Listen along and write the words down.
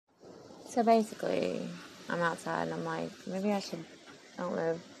So basically, I'm outside and I'm like, maybe I should, I don't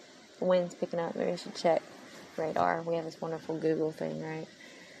know, the wind's picking up, maybe I should check radar. We have this wonderful Google thing, right?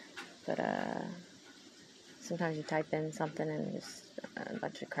 But sometimes you type in something and just a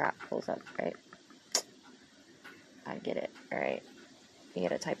bunch of crap pulls up, right? I get it, right? You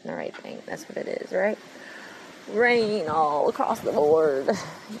gotta type in the right thing. That's what it is, right? Rain all across the board.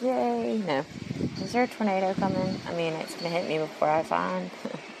 Yay. No. Is there a tornado coming? I mean, it's gonna hit me before I find.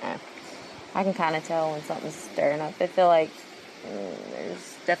 No. I can kind of tell when something's stirring up. I feel like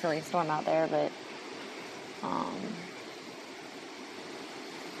there's definitely a storm out there, but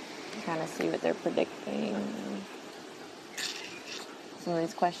kind of see what they're predicting. Some of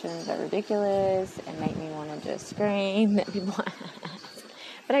these questions are ridiculous and make me want to just scream that people ask.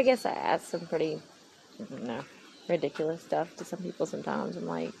 But I guess I ask some pretty, ridiculous stuff to some people sometimes. I'm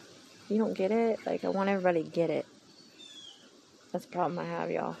like, you don't get it? Like, I want everybody to get it. That's the problem I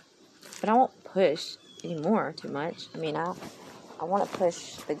have, y'all. But I won't push anymore too much. I mean, I want to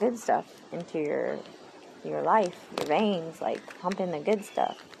push the good stuff into your life, your veins, like pump in the good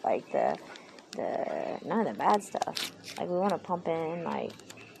stuff, like the none of the bad stuff. Like, we want to pump in like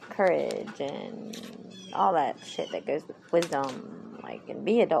courage and all that shit that goes with wisdom, like, and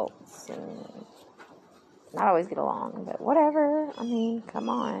be adults and not always get along, but whatever. I mean, come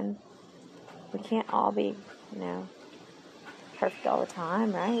on, we can't all be, perfect all the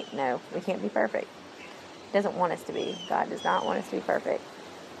time, right? No, we can't be perfect. He doesn't want us to be. God does not want us to be perfect.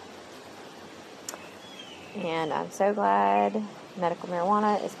 And I'm so glad medical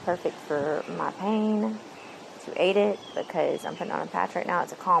marijuana is perfect for my pain, to aid it, because I'm putting on a patch right now.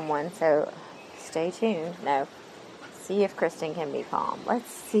 It's a calm one, so stay tuned. No, see if Kristen can be calm. Let's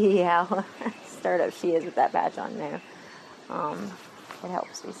see how stirred up she is with that patch on now. It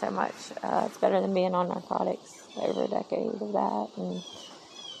helps me so much. It's better than being on narcotics over a decade of that. And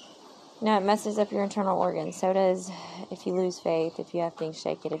it messes up your internal organs. So does if you lose faith, if you have things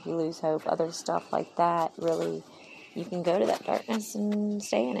shaken, if you lose hope, other stuff like that. Really, you can go to that darkness and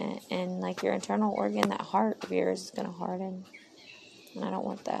stay in it. And like your internal organ, that heart of yours is going to harden. And I don't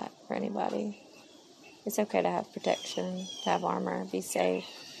want that for anybody. It's okay to have protection, to have armor, be safe.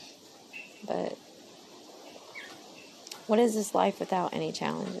 But what is this life without any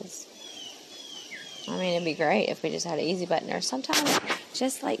challenges? I mean, it'd be great if we just had an easy button, or sometimes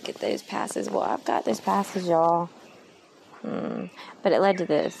just like get those passes. Well, I've got those passes, y'all. But it led to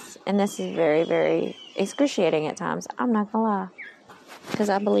this, and this is very, very excruciating at times. I'm not gonna lie, because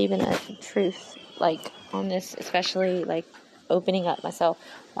I believe in a truth, like on this, especially like opening up myself.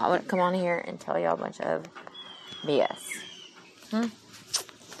 Why would I come on here and tell y'all a bunch of BS?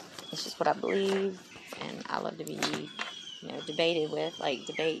 It's just what I believe, and I love to be, debated with, like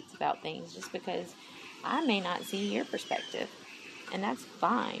debates about things, just because I may not see your perspective, and that's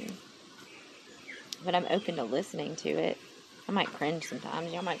fine. But I'm open to listening to it. I might cringe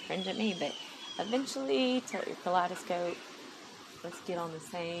sometimes. Y'all might cringe at me, but eventually, tilt your kaleidoscope. Let's get on the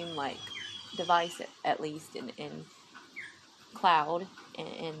same, like, device at least, in cloud,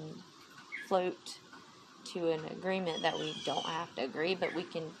 and float to an agreement that we don't have to agree, but we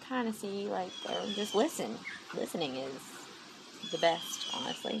can kind of see, like, or just listen. Listening is the best,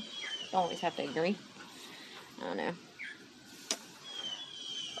 honestly. Don't always have to agree. I don't know.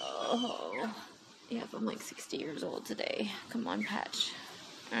 Oh, yeah, I'm like 60 years old today. Come on, patch.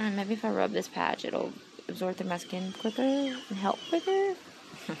 Maybe if I rub this patch, it'll absorb through my skin quicker and help quicker.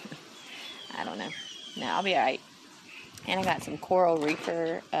 I don't know. No, I'll be alright. And I got some Coral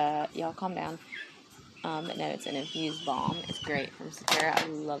Reefer. Y'all calm down. But no, it's an infused balm. It's great from Sakura. I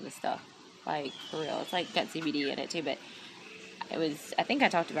love this stuff. Like, for real. It's like got CBD in it too, but I think I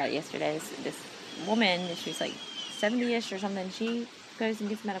talked about it yesterday. This woman, she was like 70-ish or something. She goes and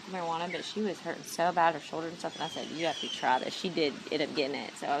gets medical marijuana, but she was hurting so bad, her shoulder and stuff, and I said, you have to try this. She did end up getting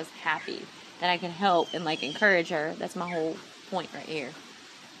it, so I was happy that I could help and like encourage her. That's my whole point right here,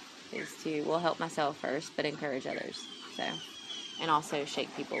 is to, well, help myself first, but encourage others. So, and also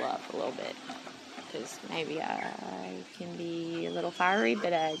shake people up a little bit, because maybe I can be a little fiery,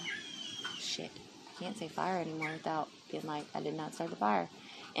 but I can't say fire anymore without being like, I did not start the fire.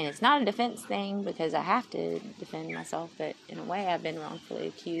 And it's not a defense thing, because I have to defend myself, but in a way I've been wrongfully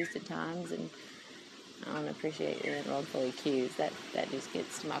accused at times, and I don't appreciate being wrongfully accused. That just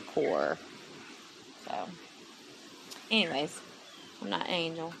gets to my core. So, anyways, I'm not an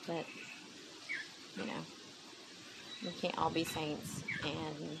angel, but, we can't all be saints,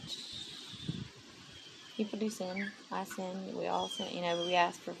 and people do sin. I sin. We all sin. But we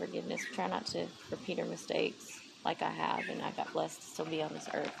ask for forgiveness. We try not to repeat our mistakes like I have, and I got blessed to still be on this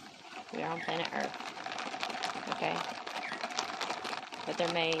earth. We are on planet Earth. Okay? But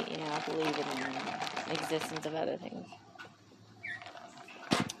there may, believe in the existence of other things.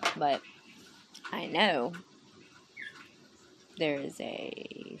 But I know there is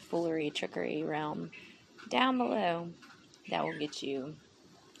a foolery, trickery realm down below that will get you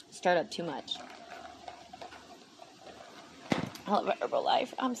stirred up too much. I love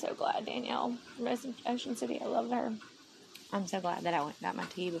Herbalife. I'm so glad Danielle from Ocean City. I love her. I'm so glad that I went and got my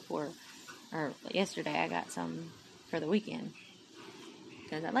tea yesterday I got some for the weekend.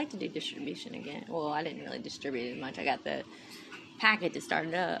 Because I'd like to do distribution again. Well, I didn't really distribute as much. I got the packet to start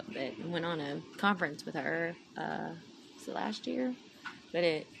it up, but went on a conference with her, last year? But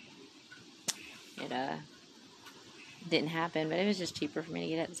it didn't happen, but it was just cheaper for me to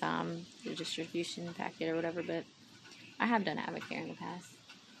get at the distribution packet or whatever, but I have done Advocare in the past.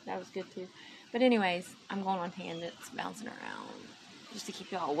 That was good too. But anyways, I'm going on tangents, bouncing around, just to keep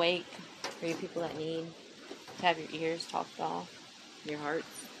y'all awake, for you people that need to have your ears talked off, your hearts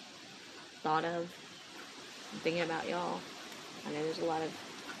thought of. I'm thinking about y'all. I know there's a lot of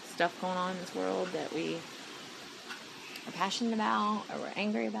stuff going on in this world that we are passionate about or we're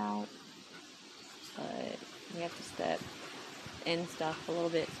angry about, but we have to step in stuff a little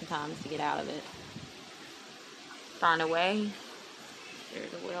bit sometimes to get out of it. Find a way.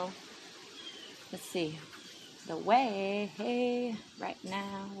 There's a will. Let's see. The way, hey, right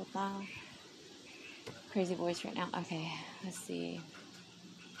now with my crazy voice right now. Okay, let's see.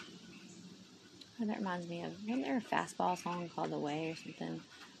 Oh, that reminds me of, wasn't there a fastball song called The Way or something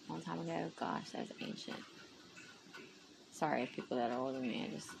a long time ago? Gosh, that's ancient. Sorry, people that are older than me,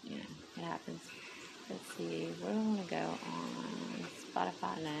 it happens. Let's see, where do I want to go on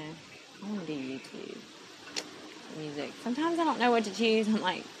Spotify? No, I want to do YouTube. Music. Sometimes I don't know what to choose. I'm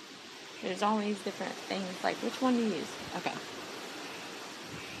like, there's all these different things. Like, which one to use? Okay.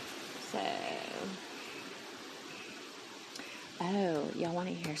 So, y'all want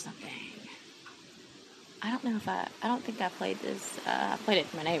to hear something? I don't think I played this. I played it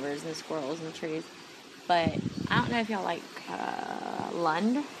for my neighbors and the squirrels and the trees. But I don't know if y'all like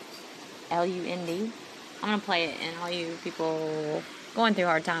Lund, Lund. I'm going to play it, and all you people going through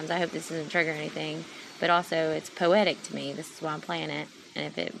hard times, I hope this doesn't trigger anything. But also, it's poetic to me. This is why I'm playing it. And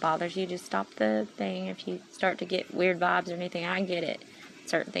if it bothers you, just stop the thing. If you start to get weird vibes or anything, I get it.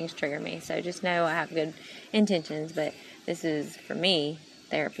 Certain things trigger me. So just know I have good intentions. But this is, for me,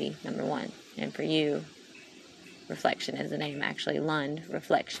 therapy, number one. And for you, reflection is the name, actually. Lund,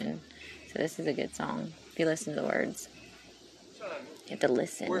 reflection. So this is a good song. If you listen to the words. You have to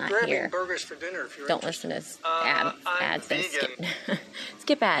listen, We're not grabbing hear. burgers for dinner if you're Don't interested. listen to ads.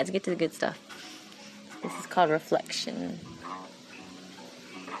 Skip ads. Get to the good stuff. This is called Reflection.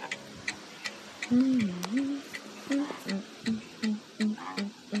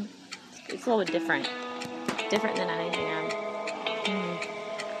 It's a little bit different. Different than anything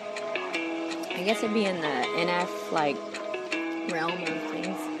I guess it'd be in the NF, realm of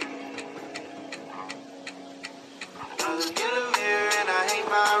things. I look in the mirror and I hate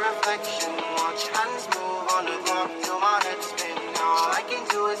my reflection. Watch hands move on the clock till my head spin. All I can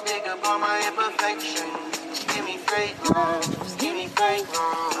do is pick up on my imperfections. Just give me fake love. Just give me fake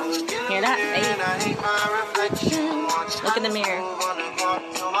love. I look in the mirror and I hate my reflection. Watch Look in the hands mirror. move on the clock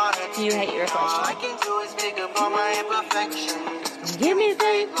till my head Do you hate your reflection? All I can do is pick up on my imperfections. Give me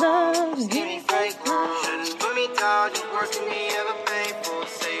fake love. Give me fake love. Should've put me down, just worse than me ever painful.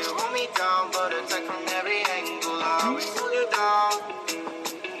 Say you hold me down, but attack from every angle. I always hold you down,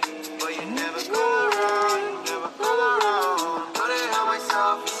 but you never come around. You never come around. Couldn't help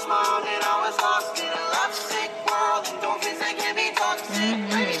myself, smiled and I was lost in a lovesick world. Endorphins that can be toxic.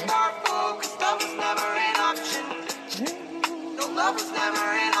 Maybe powerful, 'cause love was never an option. No, love was never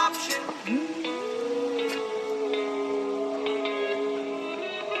an option.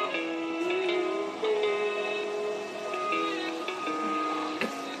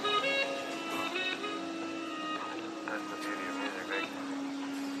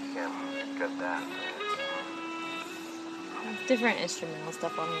 Different instrumental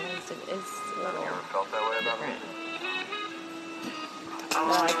stuff on here. It's a little Felt that way about different. I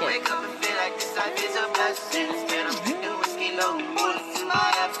wanna wake up and feel like this life is a blessing. Instead of drinking whiskey, low bullets in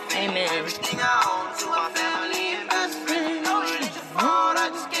my effing. Amen. Everything I own to my family and best friends. No, it ain't your fault, I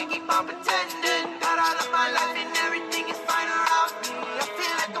just can't keep on pretending. Got out of my life and everything is fine around me. I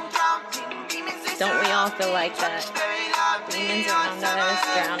feel like I'm drowning. Demons, they Don't we all surround feel me. like that? Very loudly. Demons around us,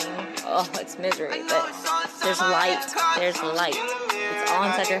 drowning. Oh, it's misery, but there's light. There's light. It's all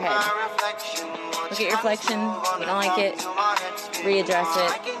inside your head. Look at your reflection. You don't like it, readdress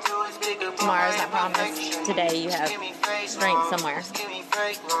it. Tomorrow's not promised. Today you have strength somewhere. That's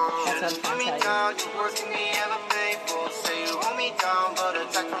what I'm trying to tell you.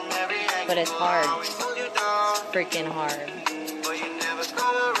 but it's hard. It's freaking hard.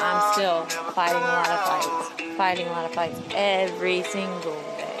 I'm still fighting a lot of fights every single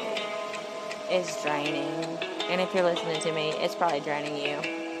day. It's draining. And if you're listening to me, it's probably draining you.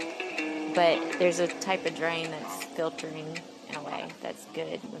 But there's a type of drain that's filtering in a way that's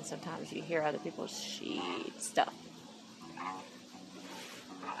good when sometimes you hear other people's stuff.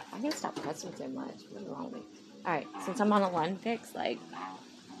 I gotta stop cussing so much. What's wrong with me? Alright, since I'm on a Lund fix, like,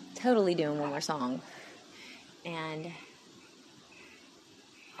 totally doing one more song. And,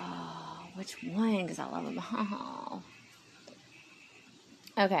 which one? Because I love them all.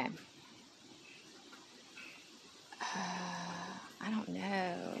 Okay. I don't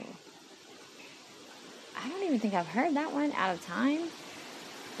know. I don't even think I've heard that one. Out of Time.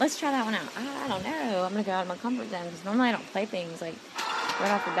 Let's try that one out. I don't know. I'm going to go out of my comfort zone because normally I don't play things like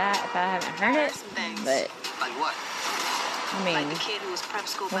right off the bat if I haven't heard it. But, like what? I mean, like the kid who was prep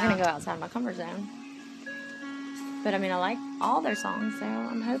school we're going to go outside my comfort zone. But, I mean, I like all their songs, so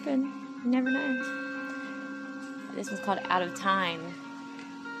I'm hoping. You never know. This one's called Out of Time.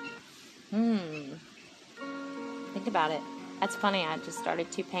 Think about it. That's funny. I just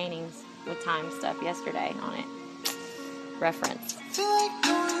started 2 paintings with time stuff yesterday on it. Reference.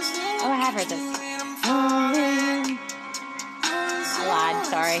 Oh, I have heard this. I lied.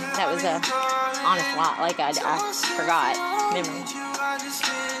 Sorry. That was a honest lie. Like, I forgot. Memory.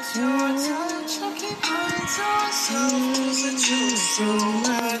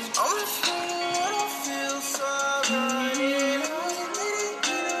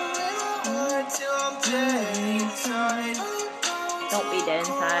 Don't be dead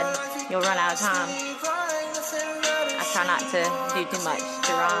inside. You'll run out of time. I try not to do too much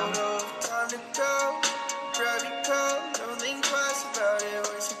to rhyme.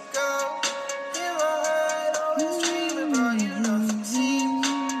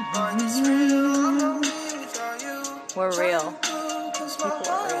 We're real. People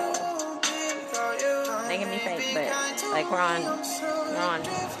are real. They can be fake, but like we're on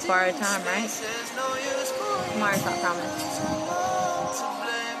borrowed time, right? Tomorrow's not promised.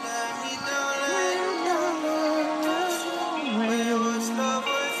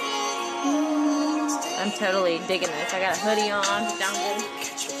 I'm totally digging this. I got a hoodie on, down good.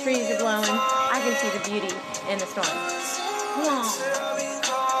 Trees are blowing. I can see the beauty in the storm.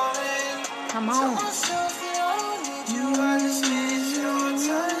 Come on.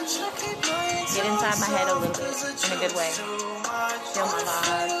 Get inside my head a little bit, in a good way. Feel my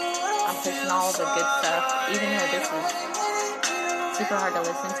vibe. I'm pushing all the good stuff, even though this is super hard to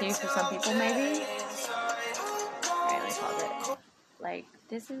listen to for some people, maybe. Alright, let me pause it. Like,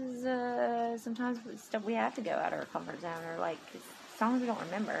 this is sometimes stuff we have to go out of our comfort zone, or like songs we don't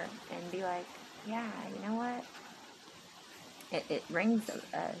remember, and be like, yeah, you know what? It rings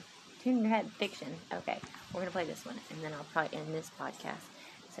a tune in your head. Fiction. Okay, we're gonna play this one, and then I'll probably end this podcast.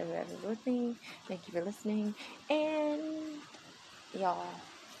 So whoever's listening, thank you for listening, and y'all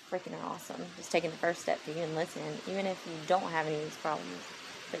freaking are awesome. Just taking the first step to even listen, even if you don't have any of these problems,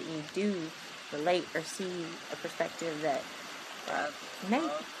 but you do relate or see a perspective that may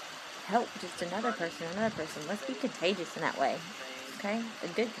help just another person. Let's be contagious in that way, okay? A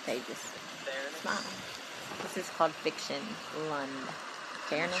good contagious. Smile. This is called Fiction, Lund.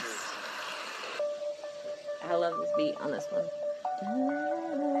 Fairness. I love this beat on this one.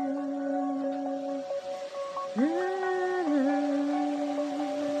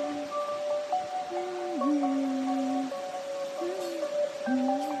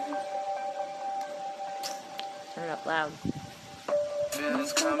 Turn it up loud.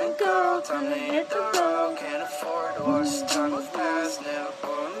 Feelings come and go, time to hit the road. Can't afford to watch the time go past. Never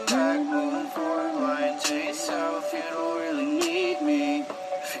going back, moving forward. Lying to yourself, you don't really need me.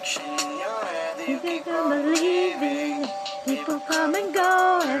 Fiction in your head that you keep on believing. People come and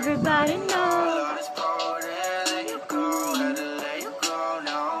go, everybody knows. Lord is bored and let you go. Had to let you go,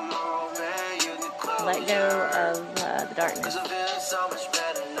 now I'm over. You can close Let go of the darkness. 'cause I'm feeling so much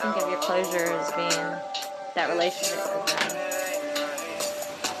better now. Think of your closure as being that relationship with them.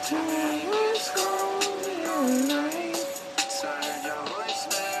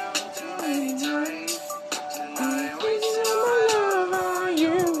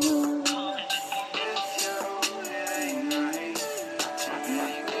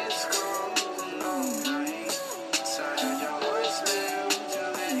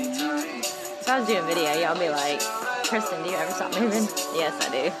 If I was doing a video, y'all be like, Kristen, do you ever stop moving? Yes, I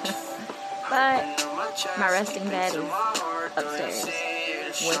do. But my resting bed is upstairs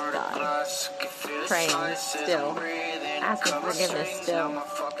with God, praying still, asking forgiveness still.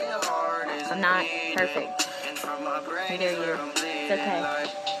 I'm not perfect. Neither are you. It's okay.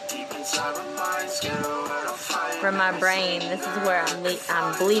 From my brain, this is where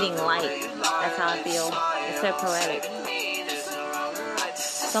I'm bleeding light. That's how I feel. It's so poetic.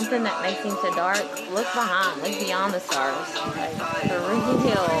 Something that may seem so dark. Look behind. Look beyond the stars. Like, for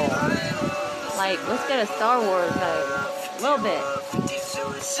real. Like, let's go to Star Wars mode. A little bit.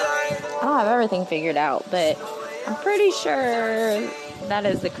 I don't have everything figured out, but I'm pretty sure that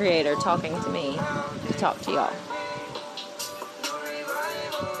is the Creator talking to me to talk to y'all.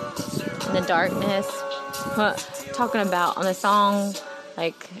 In the darkness, talking about on the song,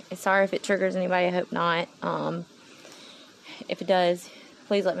 like, sorry if it triggers anybody, I hope not. If it does,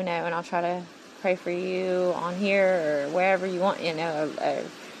 please let me know, and I'll try to pray for you on here or wherever you want,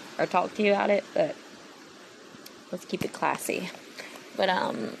 or talk to you about it, but let's keep it classy. But,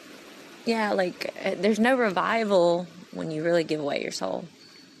 yeah, like, there's no revival when you really give away your soul.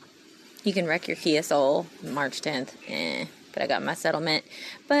 You can wreck your Kia Soul March 10th, but I got my settlement.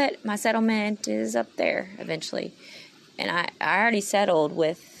 But my settlement is up there eventually. And I already settled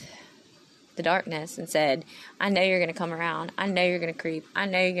with the darkness and said, I know you're going to come around. I know you're going to creep. I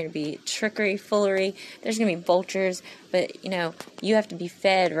know you're going to be trickery, foolery. There's going to be vultures. But, you have to be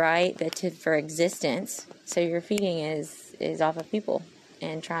fed, right, for existence. So your feeding is off of people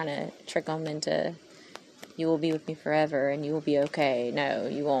and trying to trick them into, you will be with me forever and you will be okay. No,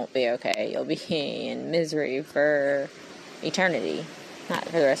 you won't be okay. You'll be in misery for eternity. Not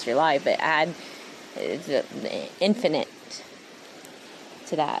for the rest of your life, but add the infinite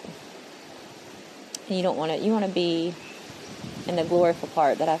to that. And you don't want to, you want to be in the gloriful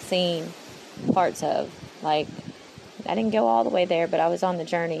part that I've seen parts of. Like, I didn't go all the way there, but I was on the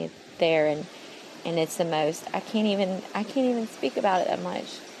journey there, and it's the most, I can't even speak about it that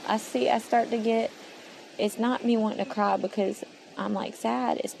much. I start to get, it's not me wanting to cry because I'm like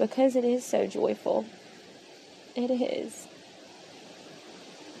sad. It's because it is so joyful. It is.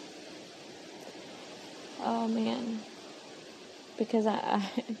 Oh man. Because I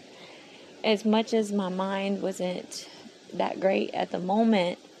as much as my mind wasn't that great at the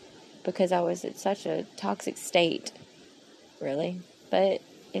moment, because I was in such a toxic state, really. But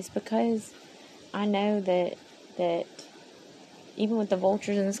it's because I know that even with the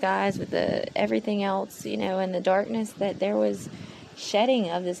vultures in the skies, with the everything else, in the darkness, that there was shedding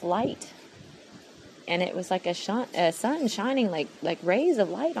of this light. And it was like a sun shining like rays of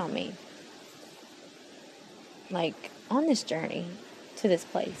light on me. Like, on this journey to this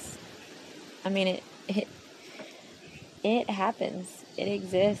place. I mean, it happens. It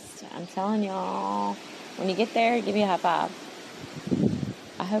exists. I'm telling y'all. When you get there, give me a high five.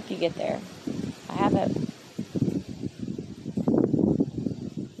 I hope you get there. I have hope.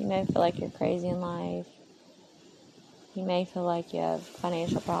 You may feel like you're crazy in life. You may feel like you have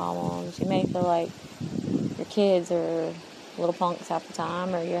financial problems. You may feel like your kids are little punks half the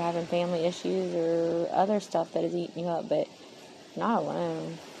time, or you're having family issues or other stuff that is eating you up, but you're not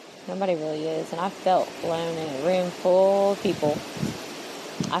alone. Nobody really is. And I felt alone in a room full of people.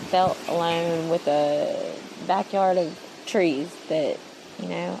 I felt alone with a backyard of trees that,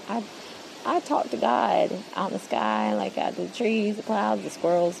 I talk to God out in the sky, like out the trees, the clouds, the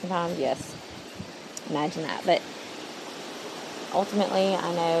squirrels sometimes, yes. Imagine that. But ultimately,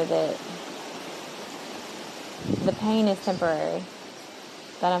 I know that the pain is temporary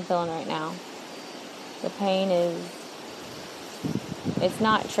that I'm feeling right now. The pain it's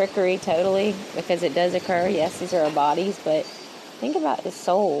not trickery totally, because it does occur. Yes, these are our bodies, but think about the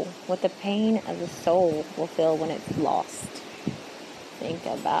soul, what the pain of the soul will feel when it's lost. Think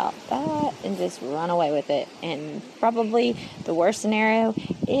about that and just run away with it. And probably the worst scenario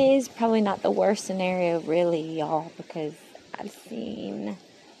is probably not the worst scenario, really, y'all, because I've seen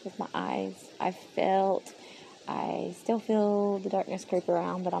with my eyes, I still feel the darkness creep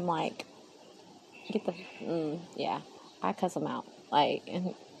around, but I'm like, I cuss them out. Like,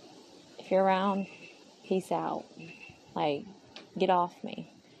 if you're around, peace out. Like, get off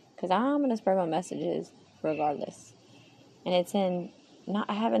me. Because I'm going to spread my messages regardless. And it's in not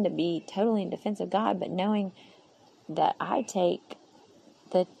having to be totally in defense of God, but knowing that I take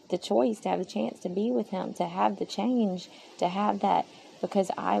the choice to have the chance to be with Him, to have the change, to have that, because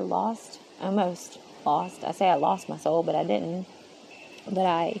I almost lost. I say I lost my soul, but I didn't. But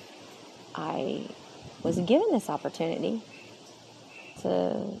I was given this opportunity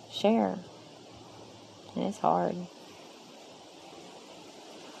to share, and it's hard.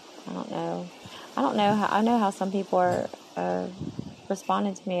 I don't know how. I know how some people are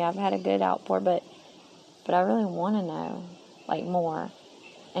responding to me. I've had a good outpour, but I really want to know, like, more.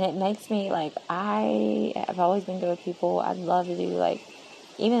 And it makes me, like, I've always been good with people. I'd love to do, like,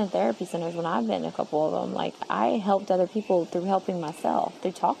 even in therapy centers, when I've been in a couple of them, like, I helped other people through helping myself,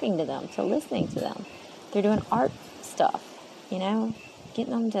 through talking to them, through listening to them, through doing art stuff, you know,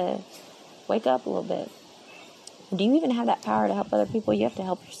 getting them to wake up a little bit. Do you even have that power to help other people? You have to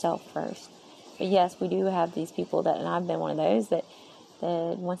help yourself first. But yes, we do have these people that, and I've been one of those that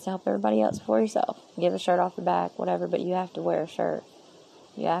wants to help everybody else before yourself. Give a shirt off the back, whatever, but you have to wear a shirt.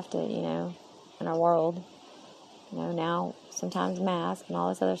 You have to, you know, in our world, you know, now sometimes masks and all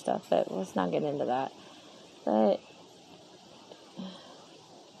this other stuff, but let's not get into that. But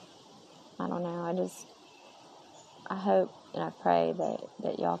I don't know, I hope and I pray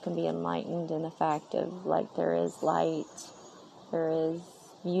that y'all can be enlightened in the fact of, like, there is light, there is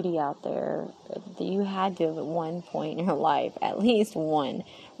beauty out there, that you had to have at one point in your life, at least one,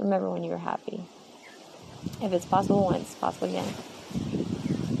 remember when you were happy. If it's possible once, it's possible again.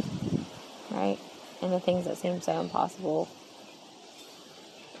 Right? And the things that seem so impossible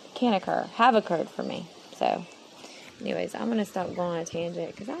can occur, have occurred for me. So, anyways, I'm going to stop going on a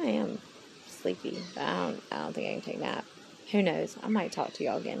tangent because I am sleepy. I don't think I can take a nap. Who knows? I might talk to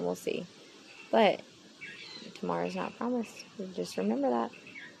y'all again. We'll see. But tomorrow's not promised. Just remember that.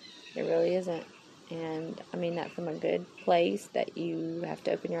 It really isn't. And I mean that from a good place, that you have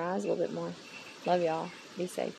to open your eyes a little bit more. Love y'all. Be safe.